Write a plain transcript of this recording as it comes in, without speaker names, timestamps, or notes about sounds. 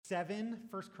7,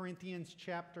 1 Corinthians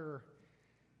chapter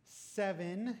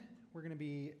 7. We're going to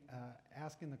be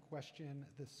asking the question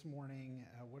this morning,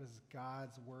 what does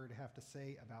God's word have to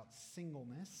say about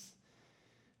singleness?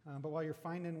 But while you're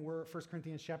finding 1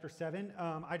 Corinthians chapter 7,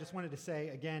 I just wanted to say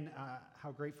again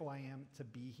how grateful I am to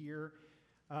be here.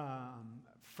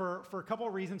 For a couple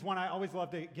of reasons. One, I always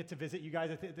love to get to visit you guys.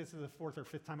 I think this is the fourth or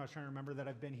fifth time I was trying to remember that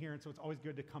I've been here, and so it's always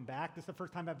good to come back. This is the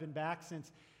first time I've been back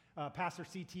since Pastor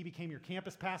CT became your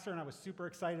campus pastor, and I was super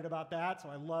excited about that, so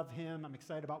I love him. I'm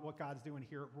excited about what God's doing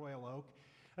here at Royal Oak.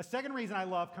 A second reason I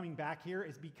love coming back here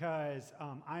is because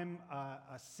I'm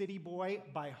a city boy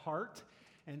by heart.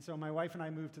 And so my wife and I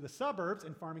moved to the suburbs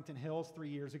in Farmington Hills 3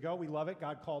 years ago. We love it.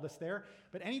 God called us there.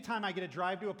 But anytime I get to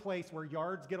drive to a place where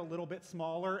yards get a little bit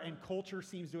smaller and culture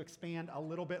seems to expand a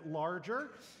little bit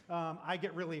larger, I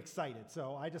get really excited.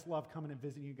 So I just love coming and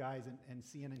visiting you guys and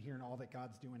seeing and hearing all that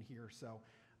God's doing here. So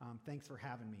thanks for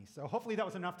having me. So hopefully that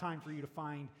was enough time for you to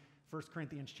find 1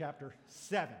 Corinthians chapter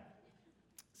 7.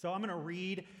 So I'm going to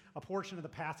read a portion of the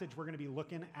passage we're going to be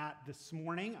looking at this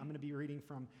morning. I'm going to be reading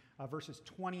from verses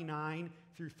 29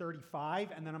 through 35,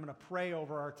 and then I'm going to pray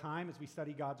over our time as we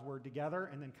study God's word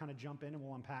together, and then kind of jump in and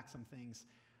we'll unpack some things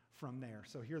from there.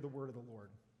 So hear the word of the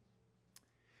Lord.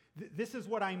 This is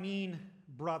what I mean,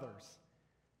 brothers.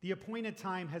 The appointed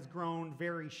time has grown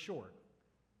very short.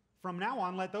 From now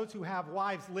on, let those who have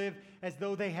wives live as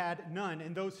though they had none,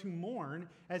 and those who mourn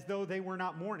as though they were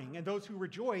not mourning, and those who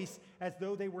rejoice as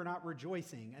though they were not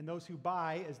rejoicing, and those who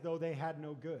buy as though they had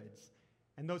no goods,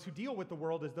 and those who deal with the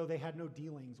world as though they had no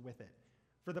dealings with it.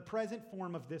 For the present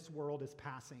form of this world is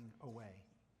passing away.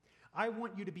 I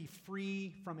want you to be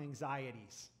free from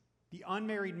anxieties. The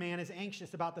unmarried man is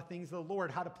anxious about the things of the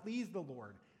Lord, how to please the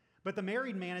Lord. But the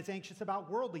married man is anxious about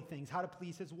worldly things, how to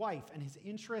please his wife, and his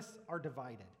interests are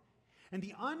divided. And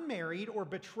the unmarried or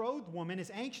betrothed woman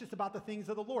is anxious about the things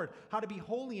of the Lord, how to be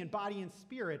holy in body and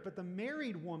spirit. But the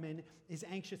married woman is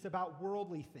anxious about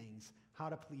worldly things, how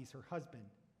to please her husband.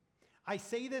 I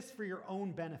say this for your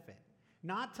own benefit,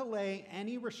 not to lay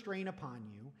any restraint upon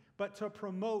you, but to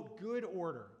promote good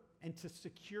order and to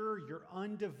secure your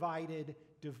undivided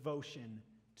devotion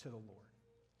to the Lord.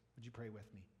 Would you pray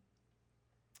with me?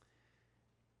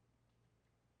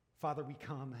 Father, we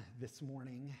come this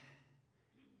morning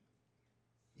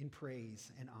in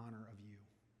praise and honor of you,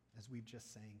 as we've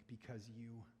just sang, because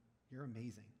you're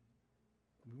amazing.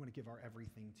 We want to give our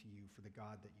everything to you for the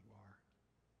God that you are.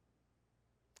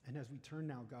 And as we turn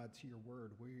now, God, to your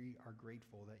word, we are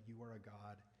grateful that you are a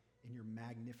God in your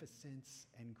magnificence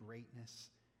and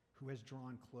greatness who has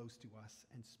drawn close to us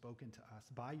and spoken to us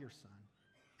by your Son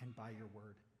and by your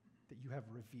word, that you have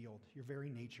revealed your very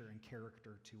nature and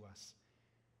character to us.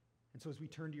 And so as we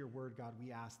turn to your word, God,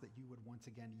 we ask that you would once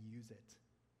again use it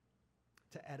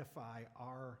to edify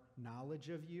our knowledge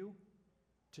of you,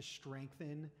 to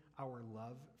strengthen our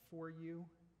love for you,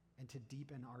 and to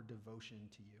deepen our devotion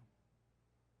to you.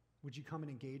 Would you come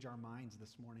and engage our minds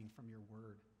this morning from your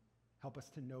word? Help us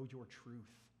to know your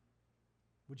truth.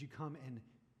 Would you come and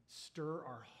stir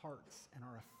our hearts and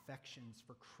our affections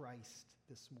for Christ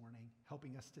this morning,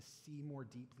 helping us to see more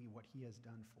deeply what he has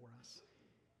done for us?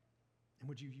 And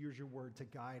would you use your word to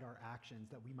guide our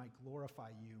actions that we might glorify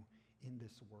you in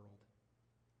this world?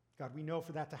 God, we know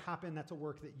for that to happen, that's a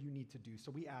work that you need to do.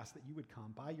 So we ask that you would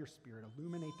come by your Spirit,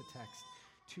 illuminate the text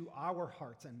to our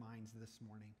hearts and minds this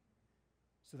morning,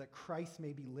 so that Christ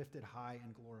may be lifted high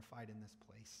and glorified in this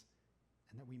place,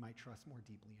 and that we might trust more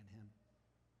deeply in him.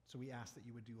 So we ask that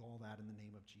you would do all that in the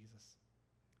name of Jesus.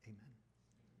 Amen.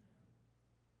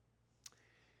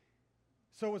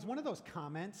 So it was one of those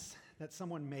comments that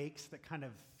someone makes that kind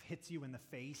of hits you in the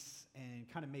face and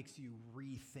kind of makes you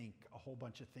rethink a whole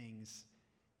bunch of things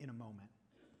in a moment.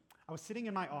 I was sitting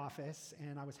in my office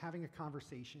and I was having a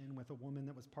conversation with a woman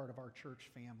that was part of our church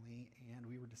family, and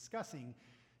we were discussing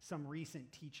some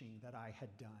recent teaching that I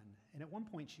had done. And at one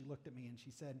point she looked at me and she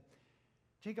said,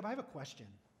 "Jacob, I have a question."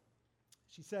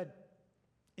 She said,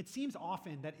 "It seems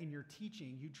often that in your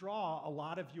teaching you draw a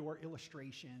lot of your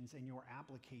illustrations and your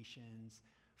applications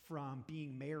from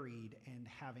being married and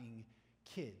having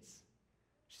kids."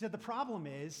 She said, "The problem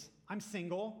is I'm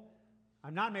single,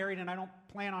 I'm not married, and I don't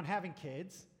plan on having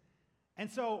kids.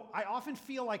 And so I often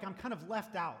feel like I'm kind of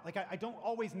left out. Like I don't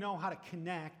always know how to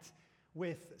connect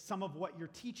with some of what you're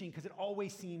teaching because it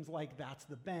always seems like that's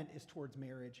the bent is towards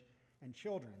marriage and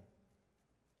children."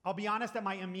 I'll be honest that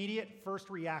my immediate first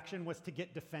reaction was to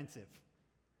get defensive.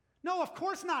 No, of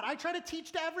course not. I try to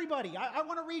teach to everybody. I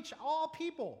want to reach all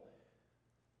people.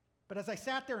 But as I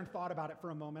sat there and thought about it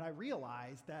for a moment, I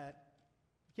realized that,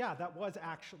 yeah, that was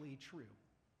actually true.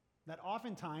 That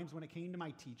oftentimes when it came to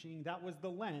my teaching, that was the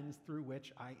lens through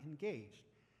which I engaged.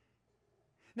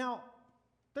 Now,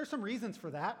 there's some reasons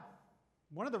for that.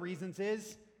 One of the reasons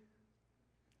is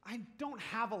I don't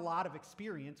have a lot of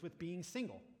experience with being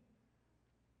single.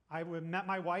 I met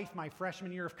my wife my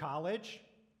freshman year of college.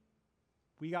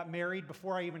 We got married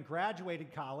before I even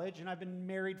graduated college, and I've been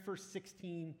married for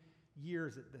 16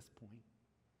 years at this point.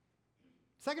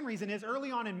 Second reason is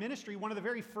early on in ministry, one of the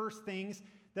very first things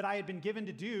that I had been given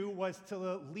to do was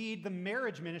to lead the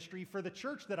marriage ministry for the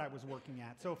church that I was working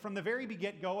at. So from the very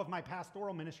get-go of my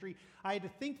pastoral ministry, I had to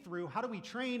think through how do we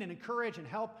train and encourage and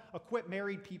help equip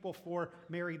married people for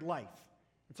married life.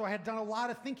 And so I had done a lot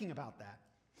of thinking about that.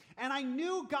 And I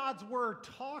knew God's word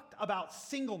talked about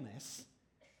singleness,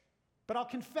 but I'll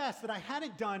confess that I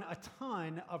hadn't done a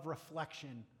ton of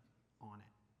reflection on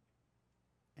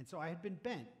it. And so I had been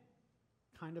bent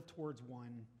kind of towards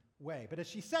one way. But as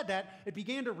she said that, it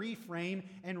began to reframe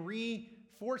and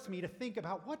reinforce me to think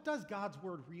about what does God's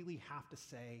word really have to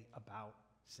say about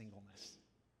singleness?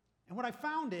 And what I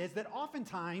found is that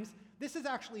oftentimes this is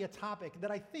actually a topic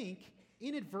that I think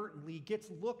inadvertently gets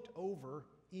looked over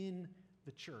in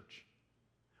the church.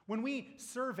 When we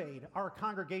surveyed our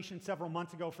congregation several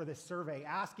months ago for this survey,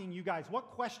 asking you guys,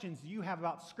 what questions do you have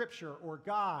about Scripture or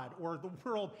God or the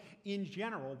world in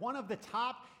general? One of the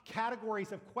top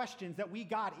categories of questions that we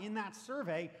got in that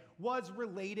survey was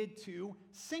related to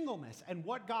singleness and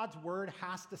what God's word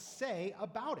has to say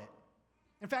about it.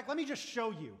 In fact, let me just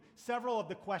show you several of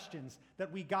the questions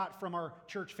that we got from our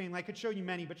church family. I could show you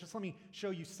many, but just let me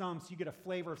show you some so you get a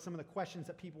flavor of some of the questions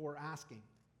that people were asking.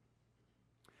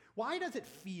 Why does it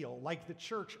feel like the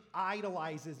church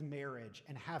idolizes marriage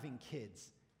and having kids?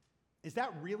 Is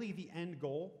that really the end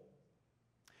goal?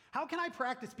 How can I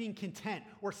practice being content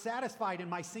or satisfied in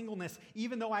my singleness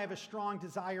even though I have a strong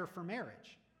desire for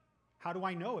marriage? How do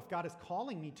I know if God is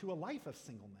calling me to a life of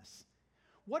singleness?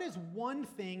 What is one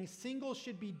thing singles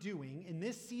should be doing in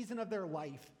this season of their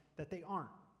life that they aren't?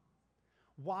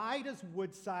 Why does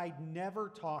Woodside never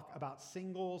talk about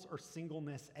singles or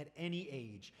singleness at any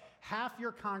age? Half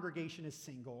your congregation is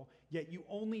single, yet you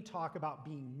only talk about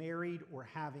being married or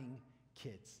having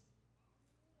kids.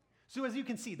 So as you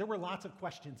can see, there were lots of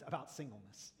questions about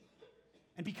singleness.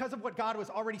 And because of what God was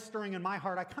already stirring in my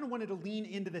heart, I kind of wanted to lean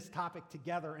into this topic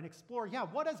together and explore,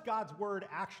 what does God's word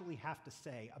actually have to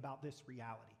say about this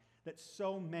reality that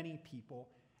so many people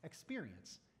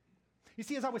experience? You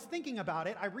see, as I was thinking about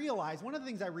it, one of the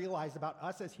things I realized about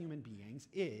us as human beings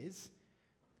is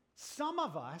some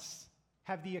of us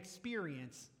have the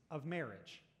experience of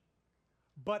marriage,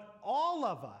 but all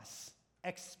of us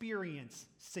experience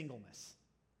singleness.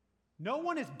 No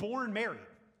one is born married.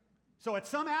 So at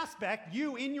some aspect,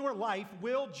 you in your life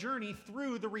will journey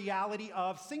through the reality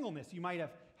of singleness. You might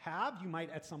you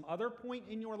might at some other point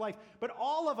in your life, but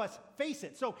all of us face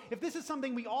it. So if this is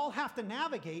something we all have to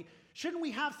navigate, shouldn't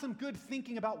we have some good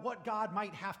thinking about what God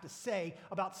might have to say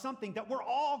about something that we're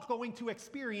all going to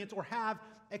experience or have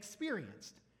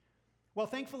experienced? Well,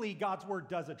 thankfully, God's word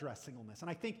does address singleness, and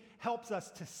I think helps us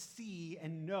to see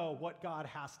and know what God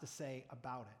has to say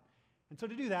about it. And so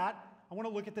to do that, I want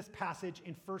to look at this passage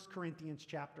in 1 Corinthians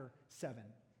chapter 7.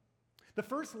 The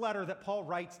first letter that Paul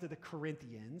writes to the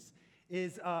Corinthians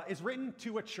is written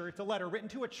to a church. It's a letter written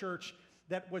to a church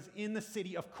that was in the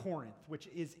city of Corinth, which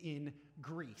is in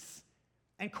Greece.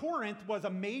 And Corinth was a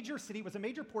major city, it was a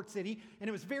major port city, and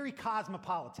it was very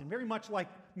cosmopolitan, very much like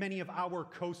many of our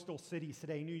coastal cities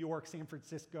today, New York, San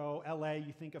Francisco, LA.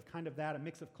 You think of kind of that, a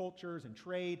mix of cultures and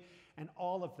trade and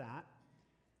all of that.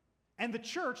 And the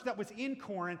church that was in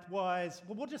Corinth was,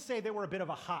 we'll just say they were a bit of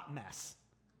a hot mess.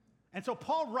 And so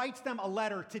Paul writes them a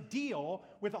letter to deal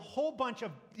with a whole bunch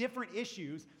of different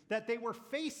issues that they were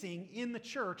facing in the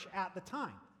church at the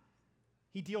time.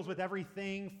 He deals with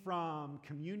everything from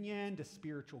communion to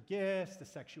spiritual gifts to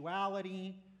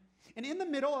sexuality. And in the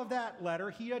middle of that letter,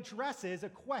 he addresses a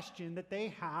question that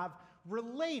they have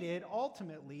related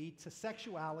ultimately to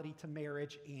sexuality, to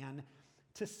marriage, and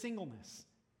to singleness.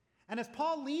 And as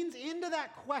Paul leans into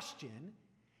that question,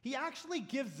 he actually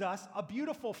gives us a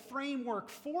beautiful framework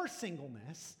for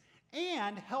singleness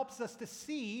and helps us to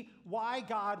see why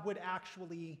God would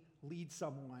actually lead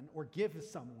someone or give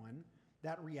someone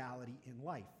that reality in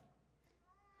life.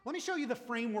 Let me show you the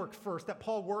framework first that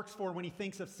Paul works for when he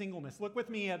thinks of singleness. Look with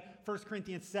me at 1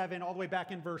 Corinthians 7, all the way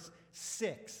back in verse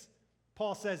 6.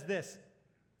 Paul says this,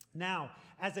 "Now,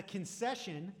 as a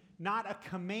concession, not a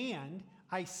command,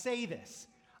 I say this.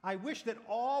 I wish that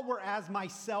all were as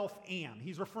myself am."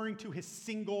 He's referring to his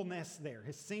singleness there,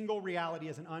 his single reality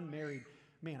as an unmarried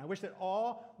man. "I wish that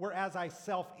all were as I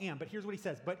self am." But here's what he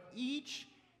says, "But each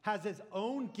has his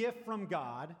own gift from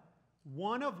God,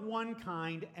 one of one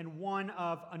kind and one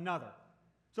of another.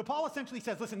 So Paul essentially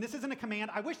says, listen, this isn't a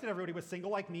command. I wish that everybody was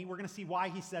single like me. We're going to see why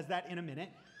he says that in a minute.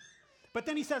 But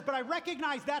then he says, but I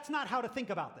recognize that's not how to think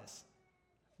about this.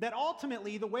 That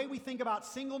ultimately, the way we think about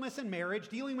singleness and marriage,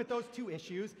 dealing with those two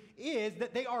issues, is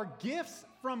that they are gifts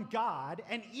from God,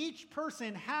 and each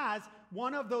person has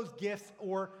one of those gifts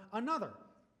or another.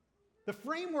 The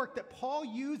framework that Paul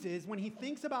uses when he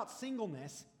thinks about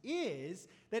singleness is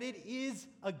that it is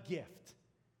a gift.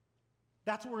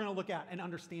 That's what we're going to look at and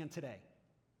understand today.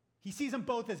 He sees them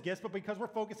both as gifts, but because we're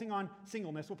focusing on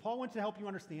singleness, what Paul wants to help you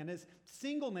understand is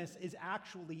singleness is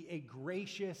actually a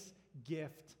gracious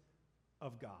gift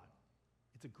of God.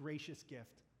 It's a gracious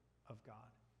gift of God.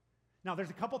 Now, there's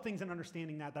a couple things in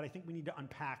understanding that I think we need to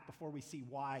unpack before we see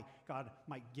why God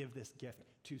might give this gift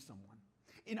to someone.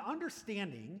 In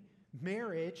understanding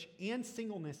marriage and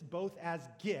singleness both as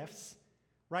gifts,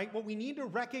 right, what we need to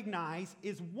recognize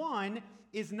is one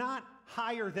is not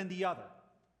higher than the other.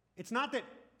 It's not that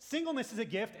singleness is a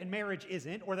gift and marriage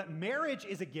isn't, or that marriage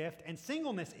is a gift and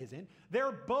singleness isn't.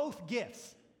 They're both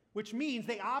gifts, which means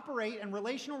they operate in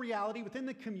relational reality within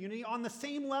the community on the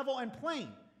same level and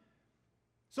plane.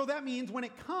 So that means when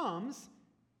it comes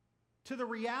to the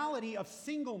reality of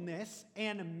singleness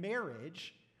and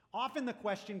marriage, often the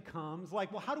question comes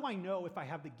like, well, how do I know if I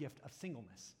have the gift of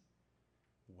singleness?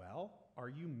 Well, are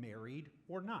you married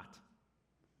or not?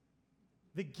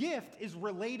 The gift is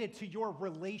related to your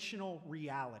relational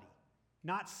reality,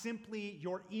 not simply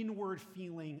your inward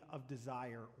feeling of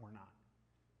desire or not.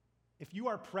 If you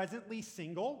are presently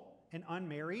single and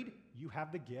unmarried, you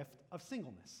have the gift of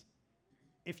singleness.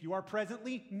 If you are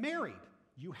presently married,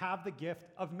 you have the gift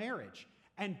of marriage.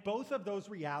 And both of those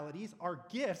realities are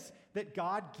gifts that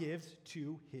God gives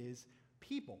to his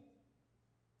people.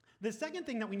 The second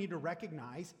thing that we need to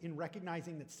recognize in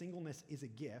recognizing that singleness is a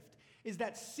gift is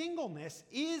that singleness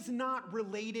is not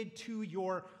related to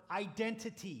your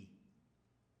identity.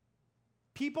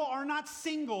 People are not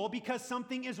single because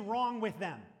something is wrong with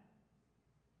them.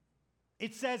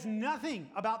 It says nothing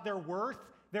about their worth,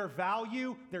 their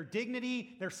value, their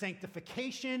dignity, their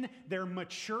sanctification, their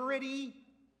maturity.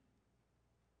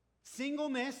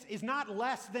 Singleness is not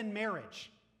less than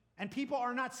marriage. And people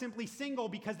are not simply single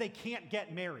because they can't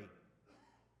get married.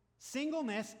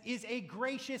 Singleness is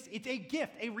it's a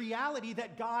gift, a reality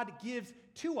that God gives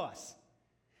to us.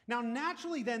 Now,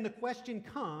 naturally then the question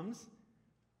comes,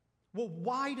 well,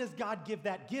 why does God give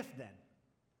that gift then?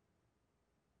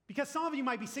 Because some of you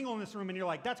might be single in this room and you're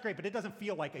like, that's great, but it doesn't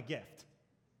feel like a gift.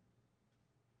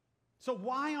 So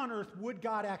why on earth would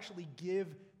God actually give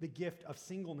the gift of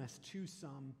singleness to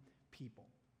some people?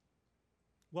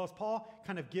 Well, as Paul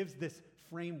kind of gives this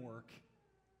framework,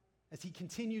 as he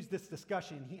continues this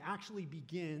discussion, he actually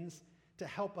begins to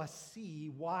help us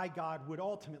see why God would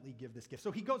ultimately give this gift.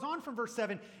 So he goes on from verse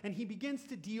 7, and he begins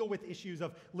to deal with issues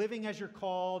of living as you're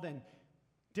called and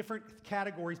different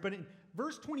categories. But in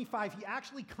verse 25, he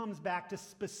actually comes back to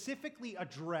specifically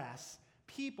address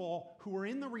people who are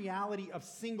in the reality of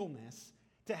singleness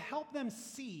to help them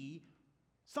see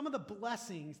some of the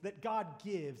blessings that God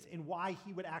gives and why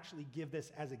he would actually give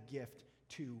this as a gift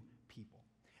to people.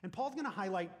 And Paul's going to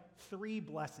highlight 3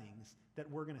 blessings that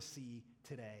we're going to see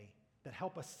today that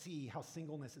help us see how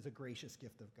singleness is a gracious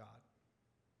gift of God.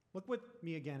 Look with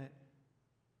me again at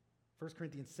 1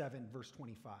 Corinthians 7, verse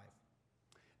 25.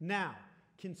 Now,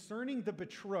 concerning the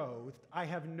betrothed, I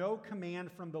have no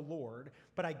command from the Lord,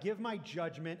 but I give my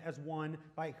judgment as one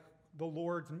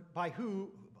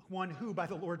who by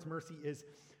the Lord's mercy is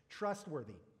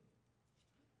trustworthy.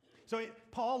 So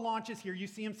Paul launches here. You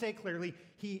see him say clearly,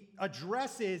 he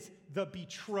addresses the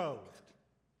betrothed.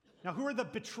 Now, who are the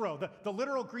betrothed? The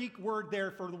literal Greek word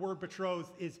there for the word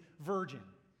betrothed is virgin.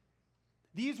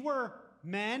 These were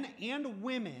men and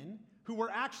women who were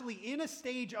actually in a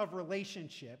stage of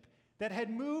relationship that had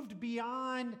moved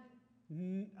beyond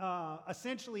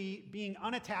essentially being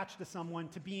unattached to someone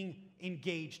to being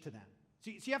engaged to them.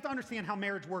 So you have to understand how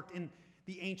marriage worked in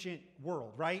the ancient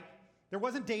world, right? There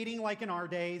wasn't dating like in our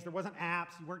days. There wasn't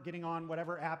apps. You weren't getting on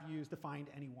whatever app you used to find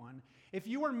anyone. If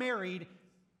you were married,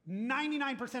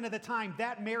 99% of the time,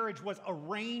 that marriage was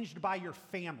arranged by your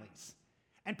families.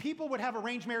 And people would have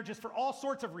arranged marriages for all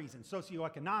sorts of reasons,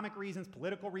 socioeconomic reasons,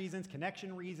 political reasons,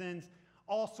 connection reasons,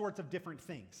 all sorts of different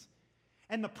things.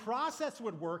 And the process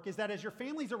would work is that as your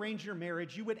families arranged your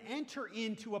marriage, you would enter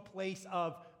into a place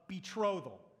of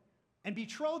betrothal. And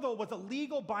betrothal was a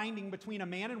legal binding between a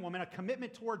man and woman, a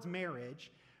commitment towards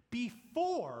marriage,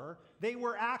 before they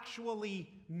were actually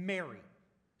married.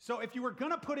 So if you were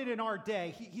going to put it in our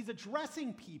day, he's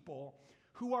addressing people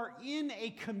who are in a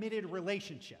committed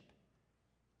relationship.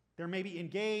 They're maybe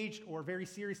engaged or very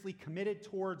seriously committed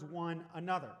towards one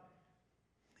another.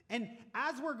 And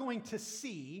as we're going to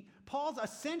see, Paul's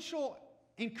essential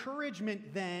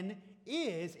encouragement then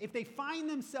is, if they find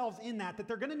themselves in that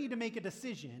they're going to need to make a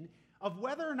decision of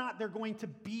whether or not they're going to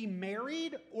be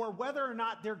married or whether or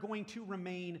not they're going to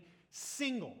remain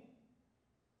single.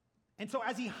 And so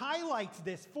as he highlights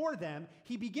this for them,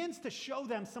 he begins to show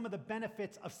them some of the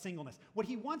benefits of singleness. What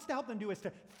he wants to help them do is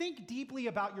to think deeply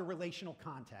about your relational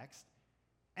context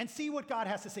and see what God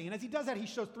has to say. And as he does that, he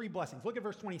shows three blessings. Look at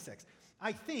verse 26.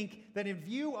 I think that in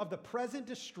view of the present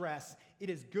distress,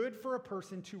 it is good for a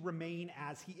person to remain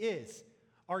as he is.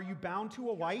 Are you bound to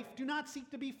a wife? Do not seek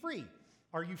to be free.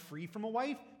 Are you free from a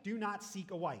wife? Do not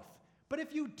seek a wife. But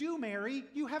if you do marry,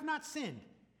 you have not sinned.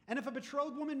 And if a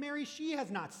betrothed woman marries, she has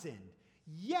not sinned.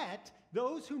 Yet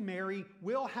those who marry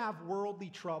will have worldly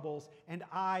troubles, and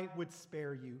I would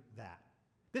spare you that.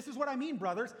 This is what I mean,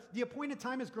 brothers. The appointed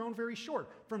time has grown very short.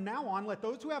 From now on, let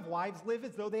those who have wives live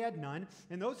as though they had none,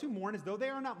 and those who mourn as though they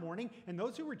are not mourning, and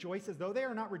those who rejoice as though they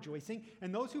are not rejoicing,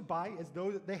 and those who buy as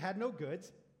though they had no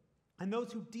goods, and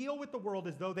those who deal with the world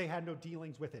as though they had no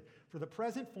dealings with it. For the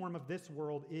present form of this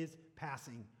world is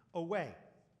passing away.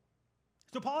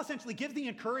 So Paul essentially gives the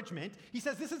encouragement. He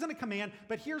says, this isn't a command,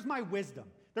 but here's my wisdom.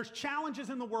 There's challenges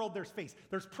in the world there's faced.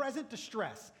 There's present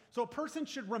distress. So a person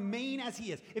should remain as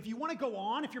he is. If you want to go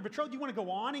on, if you're betrothed, you want to go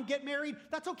on and get married,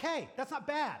 that's okay. That's not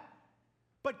bad.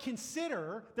 But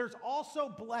consider there's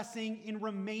also blessing in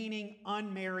remaining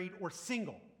unmarried or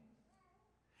single.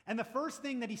 And the first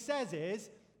thing that he says is,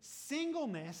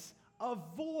 singleness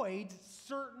avoids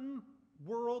certain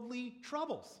worldly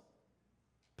troubles.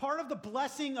 Part of the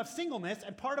blessing of singleness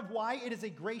and part of why it is a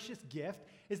gracious gift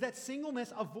is that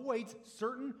singleness avoids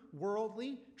certain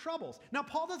worldly troubles. Now,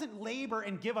 Paul doesn't labor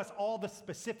and give us all the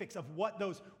specifics of what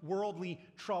those worldly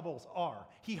troubles are.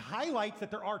 He highlights that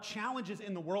there are challenges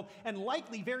in the world and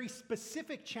likely very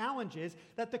specific challenges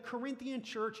that the Corinthian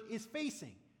church is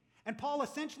facing. And Paul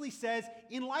essentially says,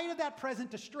 in light of that present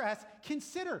distress,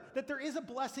 consider that there is a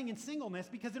blessing in singleness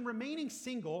because in remaining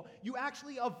single, you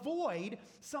actually avoid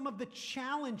some of the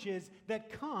challenges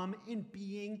that come in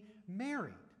being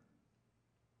married.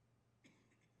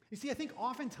 You see, I think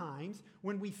oftentimes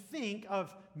when we think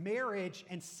of marriage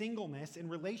and singleness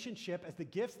and relationship as the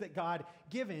gifts that God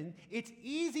given, it's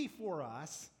easy for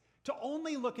us to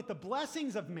only look at the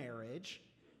blessings of marriage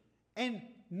and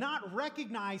not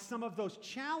recognize some of those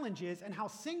challenges and how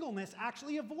singleness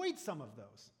actually avoids some of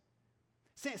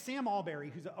those. Sam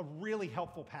Alberry, who's a really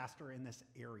helpful pastor in this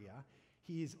area,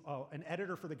 he's an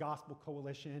editor for the Gospel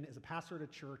Coalition, is a pastor at a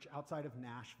church outside of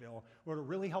Nashville, wrote a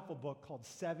really helpful book called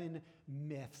 7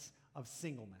 Myths of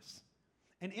Singleness.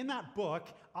 And in that book,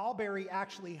 Alberry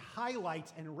actually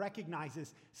highlights and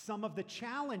recognizes some of the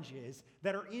challenges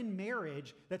that are in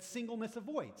marriage that singleness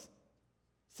avoids.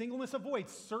 Singleness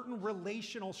avoids certain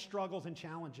relational struggles and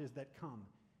challenges that come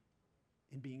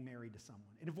in being married to someone.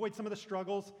 It avoids some of the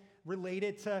struggles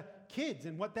related to kids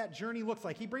and what that journey looks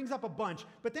like. He brings up a bunch,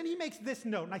 but then he makes this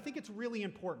note, and I think it's really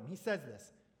important. He says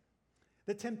this: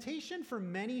 the temptation for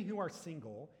many who are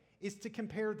single is to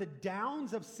compare the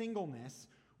downs of singleness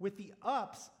with the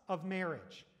ups of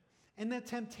marriage. And the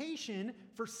temptation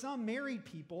for some married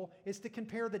people is to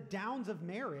compare the downs of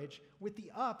marriage with the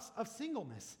ups of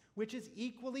singleness, which is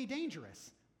equally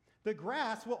dangerous. The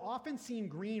grass will often seem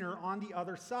greener on the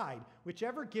other side.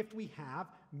 Whichever gift we have,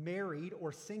 married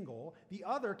or single, the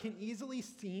other can easily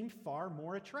seem far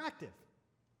more attractive.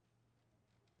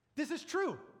 This is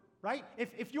true, right?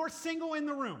 If you're single in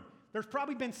the room, there's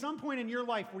probably been some point in your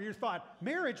life where you thought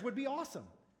marriage would be awesome.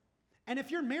 And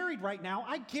if you're married right now,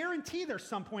 I guarantee there's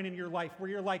some point in your life where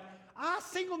you're like,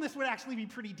 singleness would actually be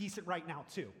pretty decent right now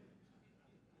too.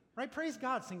 Right? Praise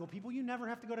God, single people. You never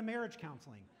have to go to marriage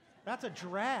counseling. That's a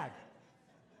drag.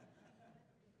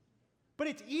 But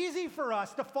it's easy for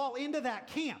us to fall into that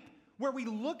camp where we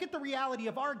look at the reality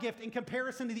of our gift in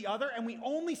comparison to the other and we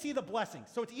only see the blessings.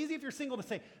 So it's easy if you're single to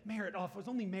say, if I was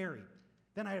only married,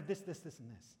 then I have this, this, this, and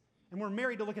this. And we're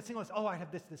married to look at singleness, I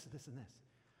have this, this, this, and this.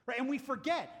 Right? And we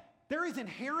forget there is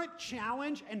inherent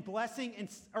challenge and blessing,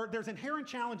 there's inherent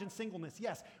challenge in singleness,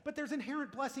 yes, but there's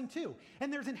inherent blessing too.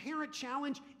 And there's inherent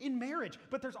challenge in marriage,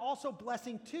 but there's also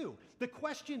blessing too. The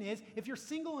question is, if you're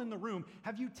single in the room,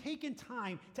 have you taken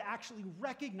time to actually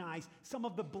recognize some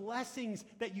of the blessings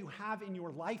that you have in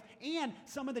your life and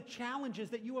some of the challenges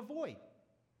that you avoid?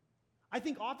 I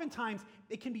think oftentimes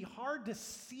it can be hard to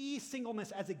see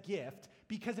singleness as a gift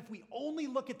because if we only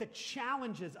look at the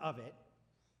challenges of it,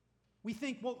 we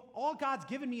think, all God's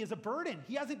given me is a burden.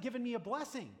 He hasn't given me a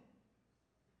blessing.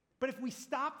 But if we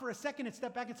stop for a second and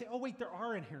step back and say, oh, wait, there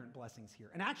are inherent blessings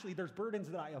here, and actually there's burdens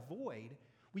that I avoid,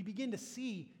 we begin to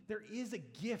see there is a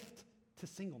gift to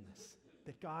singleness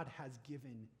that God has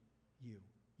given you.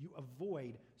 You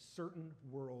avoid certain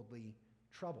worldly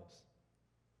troubles.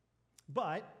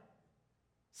 But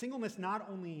singleness not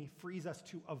only frees us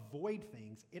to avoid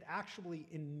things, it actually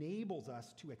enables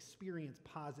us to experience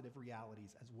positive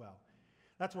realities as well.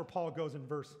 That's where Paul goes in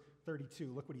verse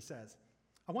 32. Look what he says.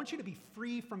 I want you to be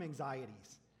free from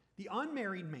anxieties. The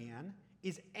unmarried man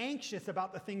is anxious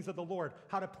about the things of the Lord,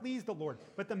 how to please the Lord.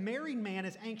 But the married man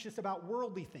is anxious about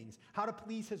worldly things, how to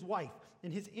please his wife,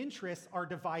 and his interests are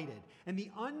divided. And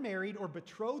the unmarried or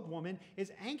betrothed woman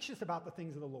is anxious about the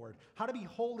things of the Lord, how to be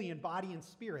holy in body and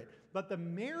spirit. But the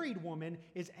married woman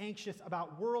is anxious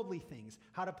about worldly things,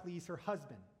 how to please her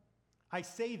husband. I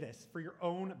say this for your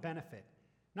own benefit,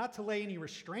 not to lay any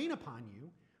restraint upon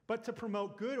you, but to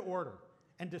promote good order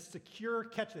and to secure,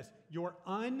 catch this, your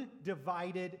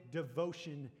undivided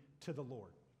devotion to the Lord.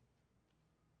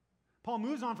 Paul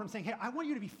moves on from saying, hey, I want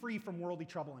you to be free from worldly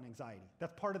trouble and anxiety.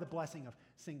 That's part of the blessing of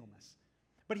singleness.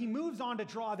 But he moves on to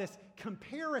draw this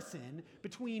comparison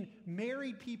between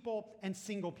married people and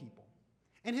single people.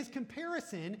 And his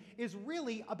comparison is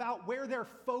really about where their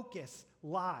focus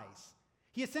lies.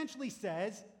 He essentially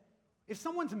says, if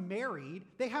someone's married,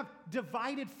 they have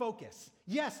divided focus.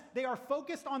 Yes, they are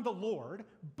focused on the Lord,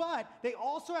 but they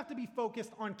also have to be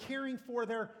focused on caring for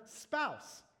their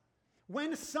spouse.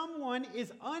 When someone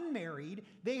is unmarried,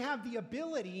 they have the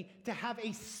ability to have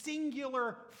a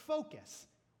singular focus.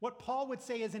 What Paul would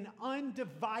say is an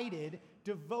undivided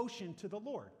devotion to the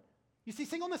Lord. You see,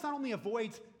 singleness not only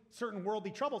avoids certain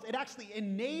worldly troubles, it actually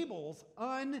enables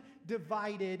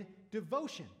undivided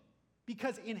devotion.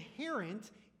 Because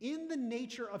inherent in the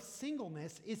nature of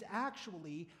singleness is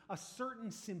actually a certain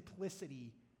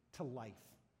simplicity to life.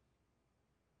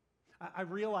 I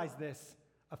realized this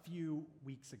a few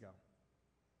weeks ago.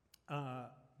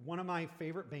 One of my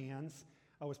favorite bands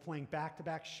was playing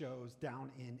back-to-back shows down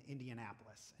in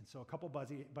Indianapolis. And so a couple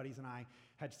buddies and I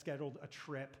had scheduled a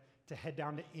trip to head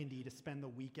down to Indy to spend the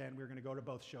weekend. We were going to go to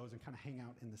both shows and kind of hang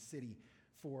out in the city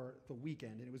for the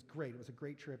weekend. And it was great. It was a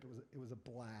great trip. It was a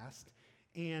blast.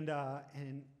 And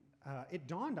it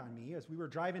dawned on me as we were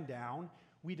driving down,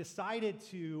 we decided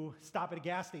to stop at a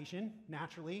gas station,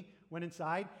 naturally, went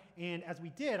inside. And as we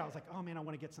did, I was like, oh man, I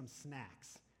want to get some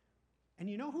snacks. And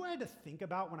you know who I had to think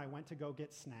about when I went to go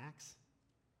get snacks?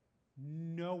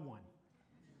 No one.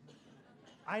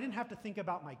 I didn't have to think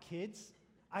about my kids.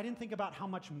 I didn't think about how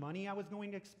much money I was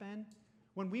going to expend.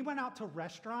 When we went out to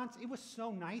restaurants, it was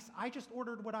so nice. I just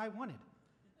ordered what I wanted.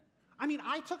 I mean,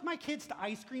 I took my kids to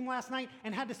ice cream last night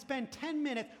and had to spend 10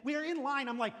 minutes. We are in line.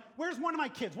 I'm like, where's one of my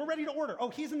kids? We're ready to order.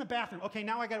 Oh, he's in the bathroom. Okay,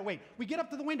 now I got to wait. We get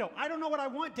up to the window. I don't know what I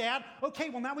want, Dad.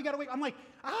 Okay, well, now we got to wait. I'm like,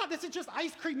 this is just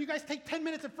ice cream. You guys take 10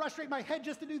 minutes and frustrate my head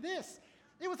just to do this.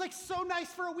 It was like so nice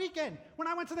for a weekend. When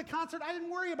I went to the concert, I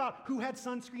didn't worry about who had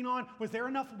sunscreen on. Was there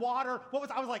enough water?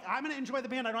 I was like, I'm going to enjoy the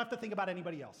band. I don't have to think about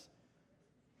anybody else.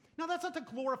 Now, that's not to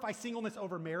glorify singleness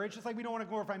over marriage, just like we don't want to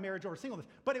glorify marriage over singleness.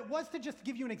 But it was to just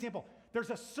give you an example. There's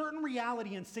a certain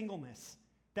reality in singleness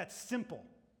that's simple.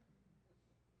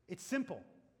 It's simple.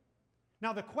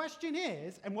 Now, the question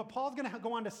is, and what Paul's going to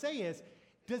go on to say is,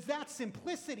 does that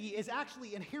simplicity is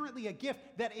actually inherently a gift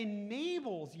that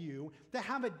enables you to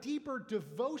have a deeper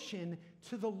devotion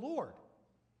to the Lord?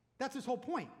 That's his whole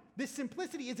point. This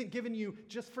simplicity isn't given you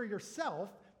just for yourself,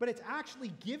 but it's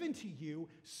actually given to you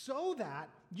so that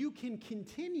you can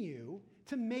continue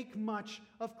to make much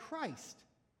of Christ.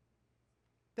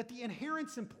 That the inherent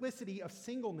simplicity of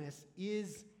singleness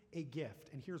is a gift.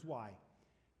 And here's why.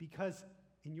 Because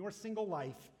in your single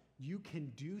life, you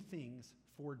can do things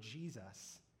for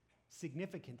Jesus,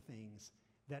 significant things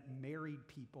that married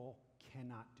people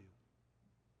cannot do.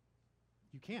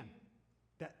 You can.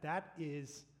 That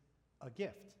is a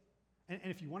gift. And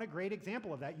if you want a great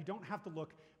example of that, you don't have to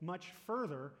look much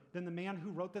further than the man who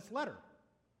wrote this letter.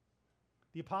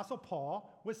 The Apostle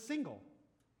Paul was single,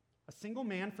 a single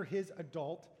man for his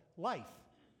adult life.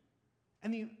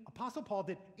 And the Apostle Paul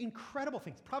did incredible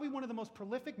things, probably one of the most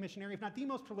prolific missionary, if not the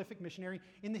most prolific missionary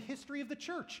in the history of the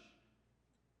church.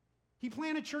 He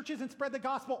planted churches and spread the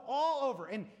gospel all over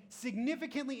and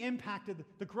significantly impacted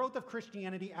the growth of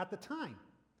Christianity at the time.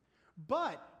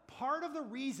 But part of the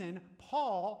reason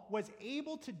Paul was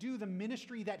able to do the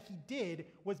ministry that he did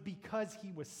was because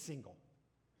he was single.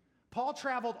 Paul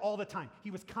traveled all the time.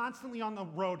 He was constantly on the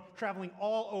road, traveling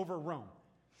all over Rome.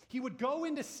 He would go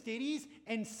into cities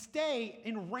and stay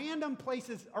in random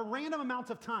places or random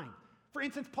amounts of time. For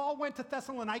instance, Paul went to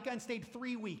Thessalonica and stayed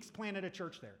 3 weeks, planted a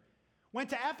church there. Went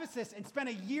to Ephesus and spent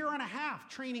a year and a half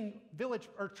training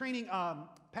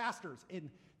pastors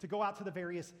to go out to the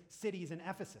various cities in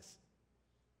Ephesus.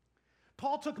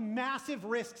 Paul took massive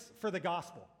risks for the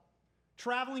gospel,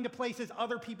 traveling to places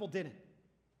other people didn't,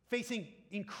 facing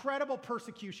incredible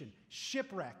persecution,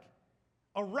 shipwreck,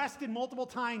 arrested multiple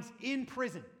times in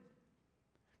prison.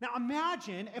 Now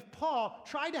imagine if Paul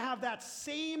tried to have that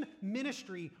same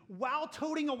ministry while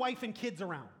toting a wife and kids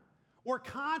around, or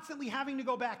constantly having to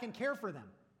go back and care for them.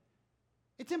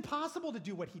 It's impossible to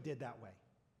do what he did that way.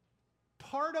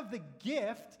 Part of the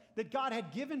gift that God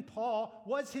had given Paul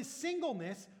was his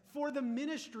singleness for the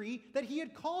ministry that he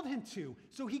had called him to,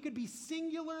 so he could be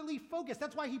singularly focused.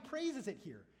 That's why he praises it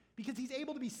here, because he's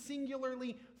able to be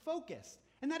singularly focused.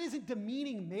 And that isn't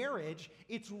demeaning marriage,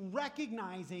 it's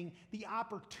recognizing the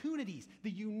opportunities,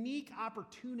 the unique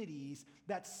opportunities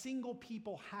that single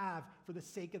people have for the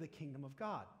sake of the kingdom of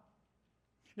God.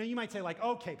 Now you might say like,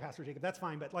 okay, Pastor Jacob, that's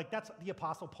fine, but like that's the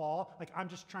Apostle Paul. Like I'm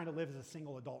just trying to live as a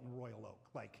single adult in Royal Oak.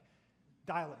 Like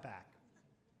dial it back.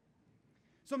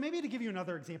 So maybe to give you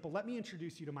another example, let me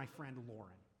introduce you to my friend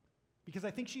Lauren, because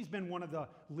I think she's been one of the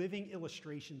living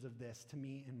illustrations of this to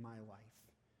me in my life.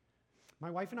 My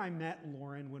wife and I met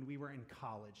Lauren when we were in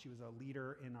college. She was a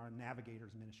leader in our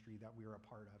Navigators ministry that we were a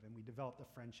part of, and we developed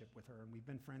a friendship with her, and we've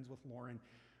been friends with Lauren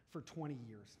for 20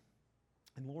 years.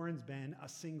 And Lauren's been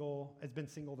single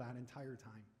that entire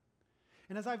time.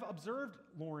 And as I've observed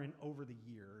Lauren over the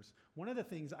years, one of the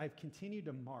things I've continued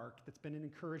to mark that's been an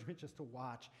encouragement just to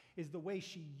watch is the way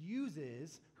she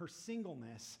uses her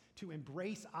singleness to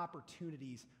embrace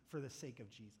opportunities for the sake of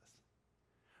Jesus.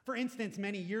 For instance,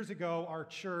 many years ago, our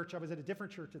church, I was at a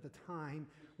different church at the time,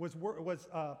 was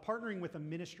partnering with a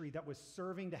ministry that was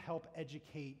serving to help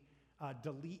educate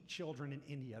Dalit children in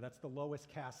India. That's the lowest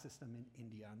caste system in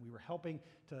India. And we were helping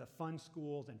to fund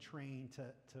schools and train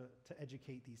to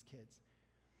educate these kids.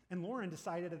 And Lauren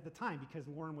decided at the time, because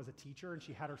Lauren was a teacher and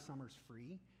she had her summers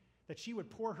free, that she would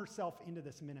pour herself into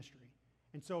this ministry.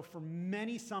 And so for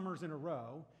many summers in a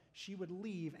row, she would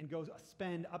leave and go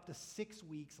spend up to 6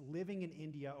 weeks living in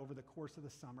India over the course of the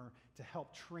summer to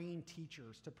help train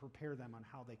teachers to prepare them on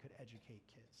how they could educate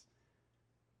kids.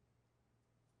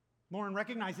 Lauren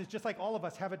recognizes, just like all of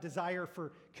us, have a desire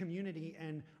for community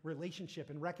and relationship,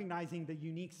 and recognizing the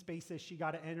unique spaces she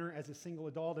got to enter as a single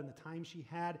adult and the time she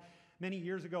had. Many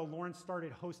years ago, Lauren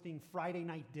started hosting Friday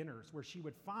night dinners where she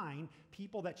would find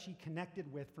people that she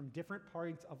connected with from different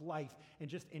parts of life and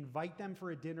just invite them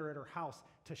for a dinner at her house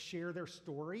to share their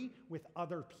story with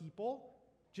other people,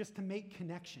 just to make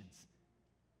connections.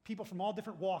 People from all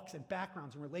different walks and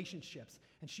backgrounds and relationships,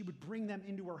 and she would bring them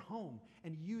into her home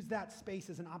and use that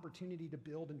space as an opportunity to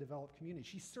build and develop community.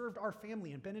 She served our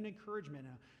family and been an encouragement,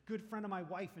 a good friend of my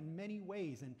wife in many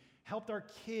ways, and helped our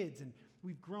kids, and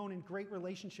we've grown in great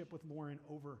relationship with Lauren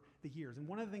over the years. And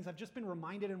one of the things I've just been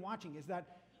reminded in watching is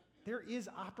that there is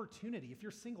opportunity. If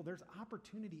you're single, there's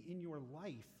opportunity in your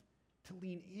life to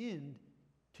lean in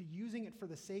to using it for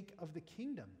the sake of the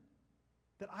kingdom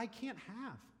that I can't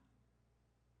have.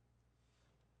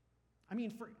 I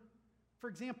mean, for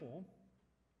example,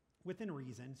 within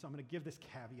reason, so I'm going to give this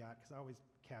caveat, because I always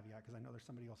caveat, because I know there's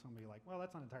somebody else who'll be like, well,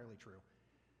 that's not entirely true.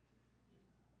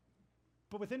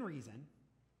 But within reason,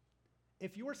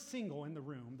 if you're single in the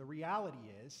room, the reality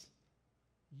is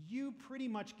you pretty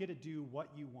much get to do what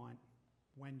you want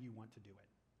when you want to do it.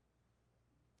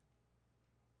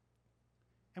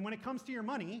 And when it comes to your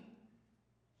money,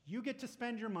 you get to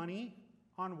spend your money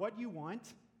on what you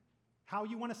want, how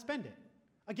you want to spend it.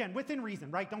 Again, within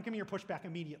reason, right? Don't give me your pushback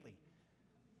immediately.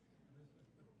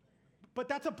 But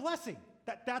that's a blessing.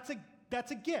 That's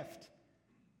a gift.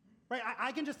 Right?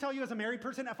 I can just tell you as a married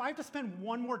person, if I have to spend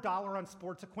 $1 more on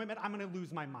sports equipment, I'm going to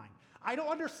lose my mind. I don't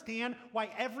understand why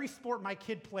every sport my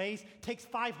kid plays takes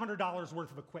 $500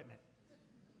 worth of equipment.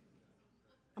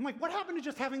 I'm like, what happened to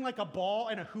just having like a ball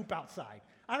and a hoop outside?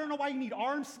 I don't know why you need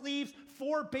arm sleeves,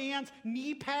 4 bands,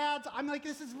 knee pads. I'm like,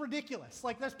 this is ridiculous.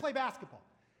 Like, let's play basketball.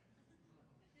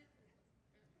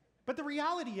 But the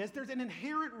reality is there's an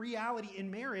inherent reality in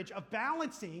marriage of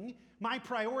balancing my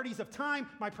priorities of time,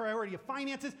 my priority of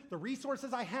finances, the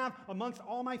resources I have amongst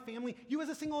all my family. You as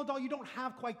a single adult, you don't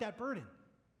have quite that burden.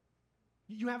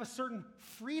 You have a certain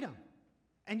freedom.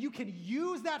 And you can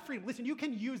use that freedom. Listen, you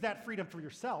can use that freedom for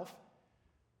yourself.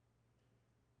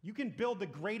 You can build the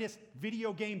greatest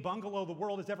video game bungalow the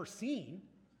world has ever seen.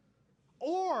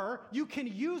 Or you can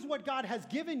use what God has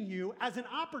given you as an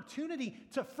opportunity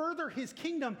to further his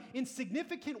kingdom in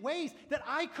significant ways that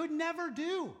I could never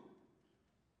do.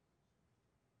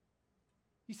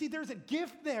 You see, there's a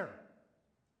gift there.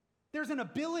 There's an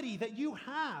ability that you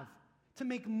have to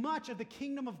make much of the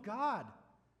kingdom of God.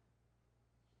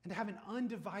 and to have an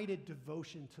undivided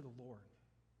devotion to the Lord.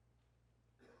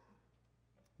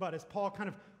 But as Paul kind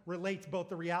of relates both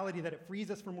the reality that it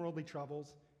frees us from worldly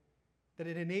troubles, that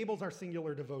it enables our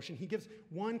singular devotion, he gives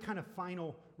one kind of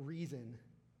final reason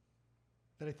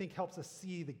that I think helps us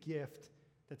see the gift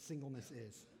that singleness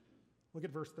is. Look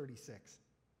at verse 36.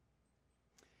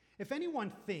 If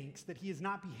anyone thinks that he is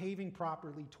not behaving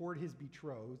properly toward his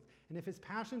betrothed, and if his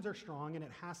passions are strong, and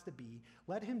it has to be,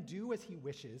 let him do as he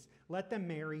wishes, let them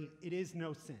marry, it is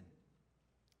no sin.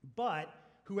 But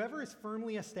whoever is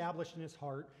firmly established in his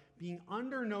heart, being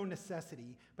under no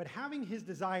necessity, but having his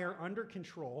desire under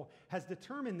control, has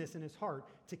determined this in his heart,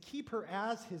 to keep her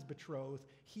as his betrothed,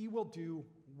 he will do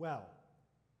well.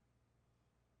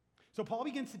 So Paul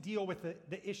begins to deal with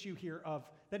the issue here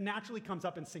that naturally comes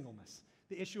up in singleness,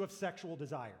 the issue of sexual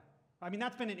desire. I mean,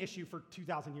 that's been an issue for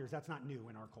 2,000 years. That's not new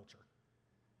in our culture.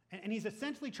 And he's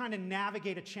essentially trying to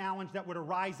navigate a challenge that would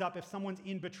arise up if someone's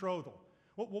in betrothal.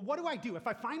 Well, what do I do? If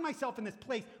I find myself in this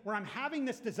place where I'm having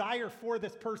this desire for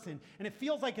this person and it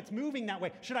feels like it's moving that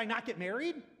way, should I not get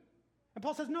married? And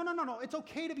Paul says, no, it's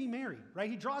okay to be married, right?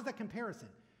 He draws that comparison.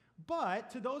 But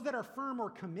to those that are firm or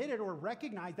committed or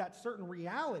recognize that certain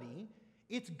reality,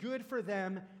 it's good for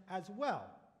them as well.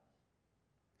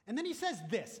 And then he says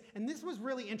this, and this was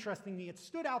really interesting to me. It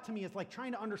stood out to me as like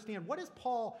trying to understand, what is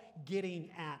Paul getting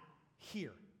at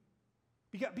here?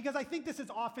 Because I think this is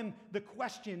often the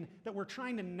question that we're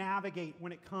trying to navigate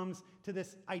when it comes to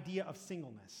this idea of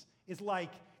singleness. Is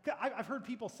like, I've heard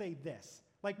people say this,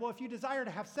 like, well, if you desire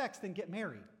to have sex, then get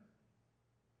married.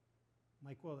 I'm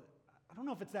like, well, I don't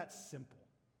know if it's that simple,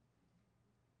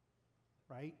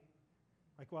 right?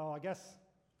 Like, well, I guess,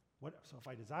 so if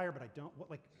I desire but I don't,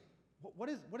 what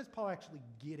is Paul actually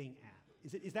getting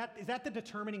at? Is that the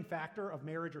determining factor of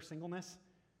marriage or singleness,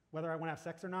 whether I want to have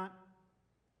sex or not?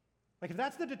 Like, if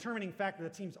that's the determining factor,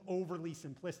 that seems overly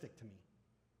simplistic to me.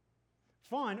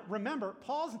 Remember,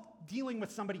 Paul's dealing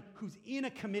with somebody who's in a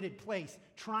committed place,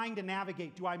 trying to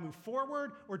navigate, do I move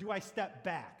forward or do I step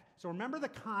back? So remember the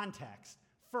context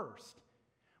first.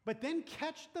 But then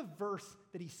catch the verse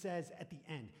that he says at the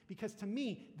end, because to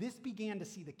me, this began to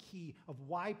see the key of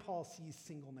why Paul sees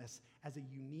singleness as a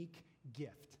unique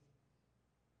gift.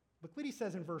 Look what he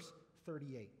says in verse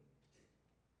 38.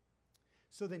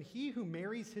 So then he who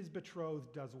marries his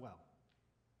betrothed does well.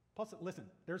 Paul said, listen,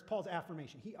 there's Paul's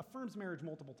affirmation. He affirms marriage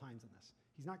multiple times in this.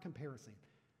 He's not comparing.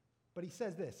 But he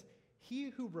says this, he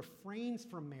who refrains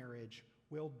from marriage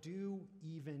will do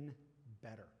even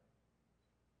better.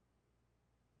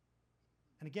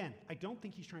 And again, I don't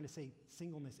think he's trying to say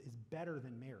singleness is better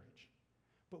than marriage.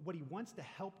 But what he wants to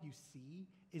help you see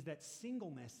is that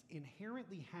singleness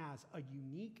inherently has a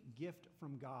unique gift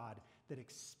from God that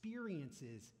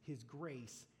experiences his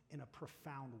grace in a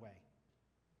profound way.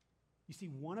 You see,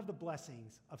 one of the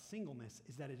blessings of singleness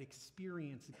is that it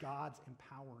experiences God's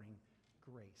empowering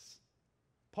grace.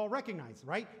 Paul recognized,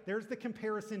 right? There's the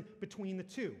comparison between the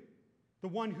two. The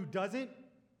one who doesn't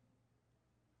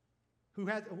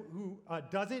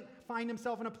find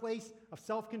himself in a place of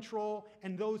self-control,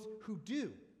 and those who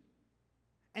do.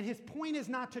 And his point is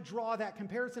not to draw that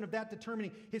comparison of that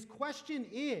determining. His question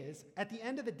is, at the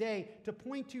end of the day, to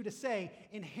point to say,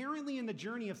 inherently in the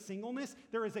journey of singleness,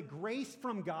 there is a grace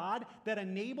from God that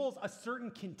enables a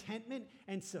certain contentment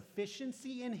and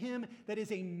sufficiency in him that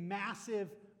is a massive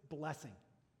blessing.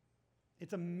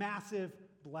 It's a massive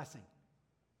blessing.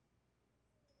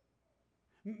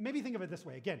 Maybe think of it this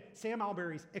way. Again, Sam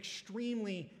Alberry's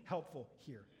extremely helpful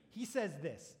here. He says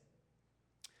this,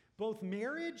 both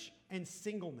marriage and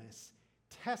singleness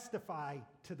testify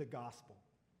to the gospel.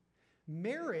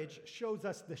 Marriage shows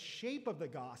us the shape of the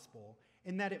gospel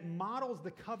in that it models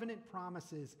the covenant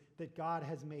promises that God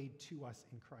has made to us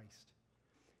in Christ.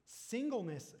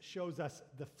 Singleness shows us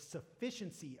the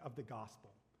sufficiency of the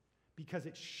gospel because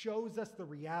it shows us the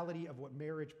reality of what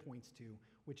marriage points to,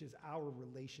 which is our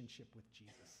relationship with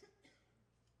Jesus.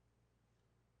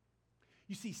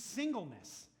 You see,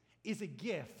 singleness is a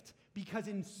gift because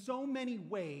in so many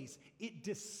ways it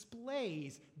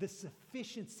displays the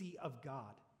sufficiency of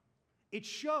God. It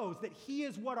shows that he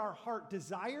is what our heart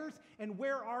desires and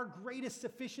where our greatest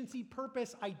sufficiency,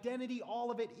 purpose, identity,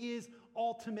 all of it is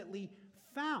ultimately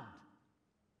found.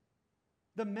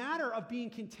 The matter of being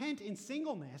content in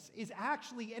singleness is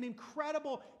actually an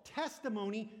incredible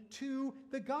testimony to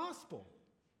the gospel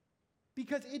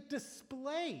because it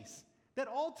displays That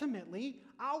ultimately,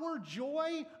 our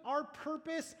joy, our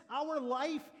purpose, our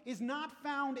life is not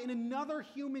found in another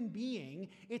human being.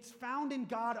 It's found in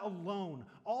God alone,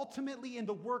 ultimately in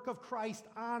the work of Christ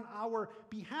on our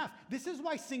behalf. This is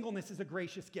why singleness is a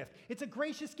gracious gift. It's a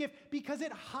gracious gift because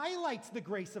it highlights the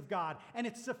grace of God and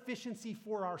its sufficiency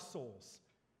for our souls.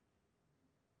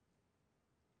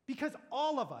 Because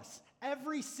all of us,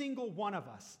 every single one of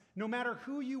us, no matter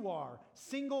who you are,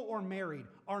 single or married,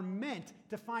 are meant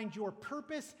to find your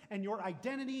purpose and your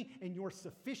identity and your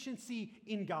sufficiency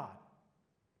in God,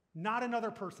 not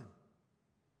another person.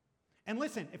 And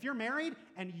listen, if you're married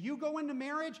and you go into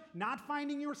marriage not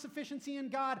finding your sufficiency in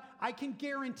God, I can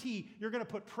guarantee you're going to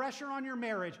put pressure on your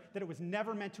marriage that it was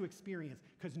never meant to experience,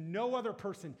 because no other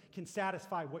person can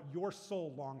satisfy what your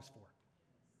soul longs for.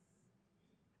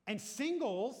 And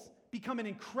singles become an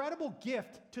incredible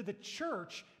gift to the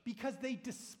church because they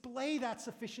display that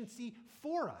sufficiency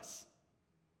for us.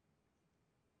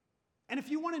 And if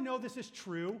you want to know this is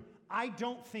true, I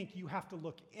don't think you have to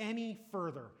look any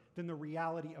further than the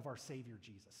reality of our Savior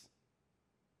Jesus.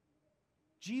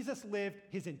 Jesus lived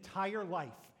his entire life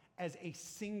as a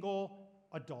single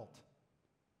adult.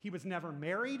 He was never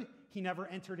married. He never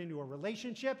entered into a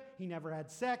relationship. He never had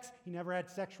sex. He never had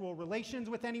sexual relations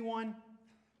with anyone.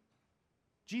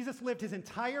 Jesus lived his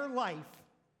entire life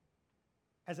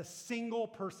as a single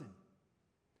person,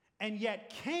 and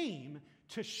yet came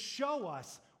to show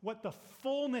us what the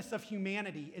fullness of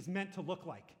humanity is meant to look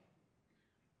like.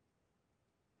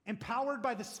 Empowered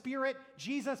by the Spirit,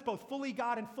 Jesus, both fully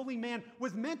God and fully man,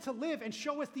 was meant to live and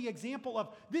show us the example of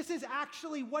this is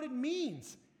actually what it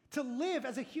means to live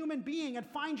as a human being and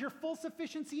find your full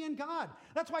sufficiency in God.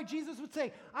 That's why Jesus would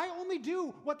say, I only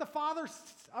do what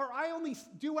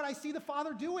I see the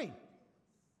Father doing.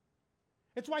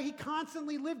 It's why he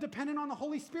constantly lived dependent on the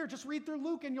Holy Spirit. Just read through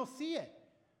Luke and you'll see it.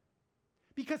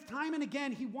 Because time and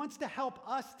again, he wants to help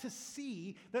us to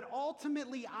see that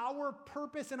ultimately our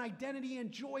purpose and identity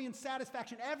and joy and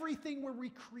satisfaction, everything we're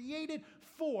created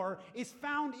for, is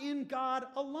found in God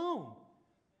alone.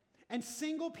 And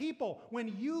single people,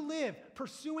 when you live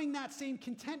pursuing that same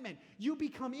contentment, you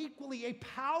become equally a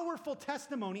powerful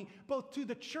testimony both to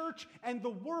the church and the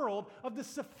world of the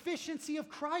sufficiency of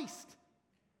Christ.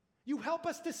 You help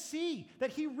us to see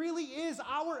that he really is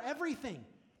our everything,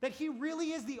 that he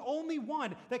really is the only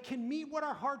one that can meet what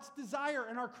our hearts desire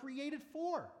and are created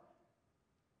for.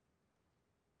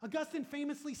 Augustine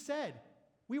famously said,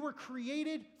 we were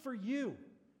created for you,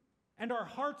 and our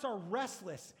hearts are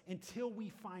restless until we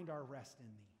find our rest in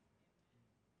thee.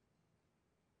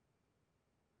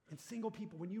 And single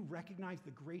people, when you recognize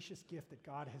the gracious gift that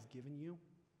God has given you,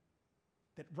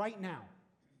 that right now,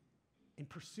 in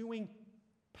pursuing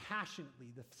passionately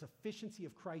the sufficiency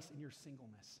of Christ in your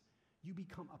singleness, you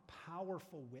become a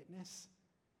powerful witness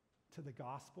to the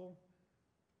gospel,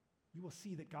 you will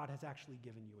see that God has actually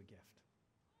given you a gift.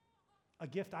 A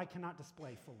gift I cannot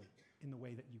display fully in the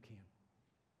way that you can.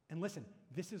 And listen,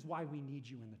 this is why we need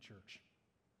you in the church.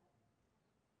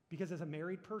 Because as a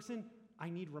married person, I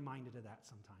need reminded of that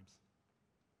sometimes.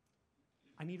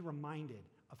 I need reminded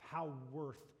of how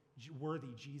worthy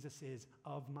Jesus is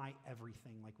of my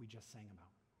everything, like we just sang about.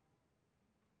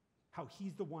 How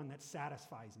he's the one that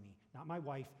satisfies me, not my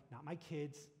wife, not my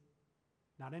kids,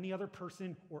 not any other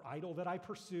person or idol that I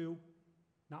pursue,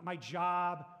 not my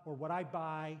job or what I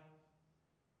buy.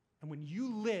 And when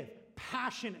you live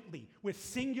passionately with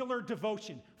singular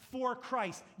devotion for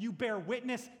Christ, you bear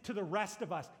witness to the rest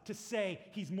of us to say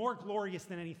he's more glorious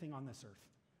than anything on this earth.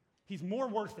 He's more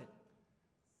worth it.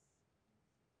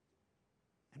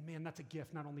 And man, that's a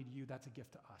gift not only to you, that's a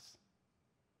gift to us.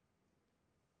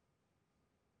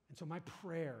 And so my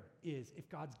prayer is, if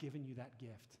God's given you that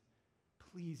gift,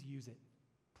 please use it.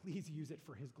 Please use it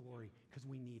for his glory, because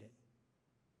we need it.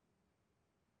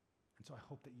 And so I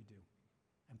hope that you do.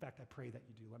 In fact, I pray that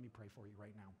you do. Let me pray for you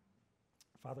right now.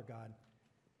 Father God,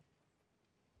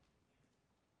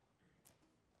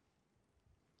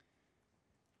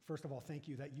 first of all, thank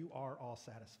you that you are all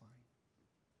satisfying.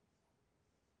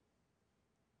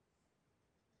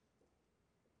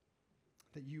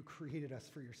 That you created us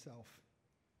for yourself.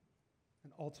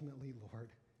 And ultimately, Lord,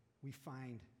 we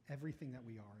find everything that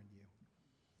we are in you.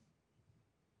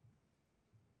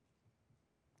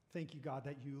 Thank you, God,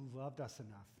 that you loved us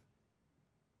enough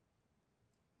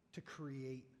to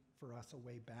create for us a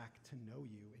way back to know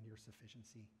you in your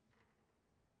sufficiency.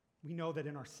 We know that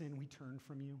in our sin we turn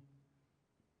from you.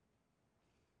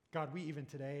 God, we even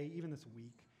today, even this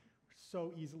week,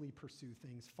 so easily pursue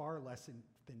things far less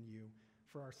than you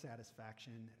for our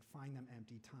satisfaction and find them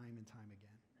empty time and time again.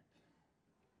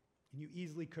 And you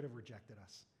easily could have rejected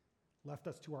us, left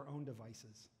us to our own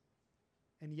devices,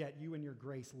 And yet you in your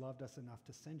grace loved us enough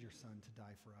to send your son to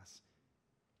die for us.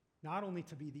 Not only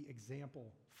to be the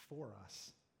example for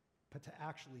us, but to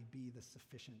actually be the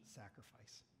sufficient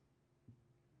sacrifice.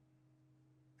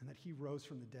 And that he rose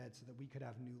from the dead so that we could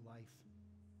have new life,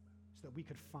 so that we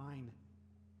could find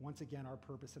once again our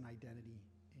purpose and identity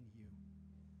in you.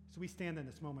 So we stand in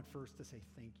this moment first to say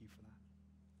thank you for that.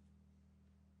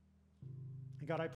 And God, I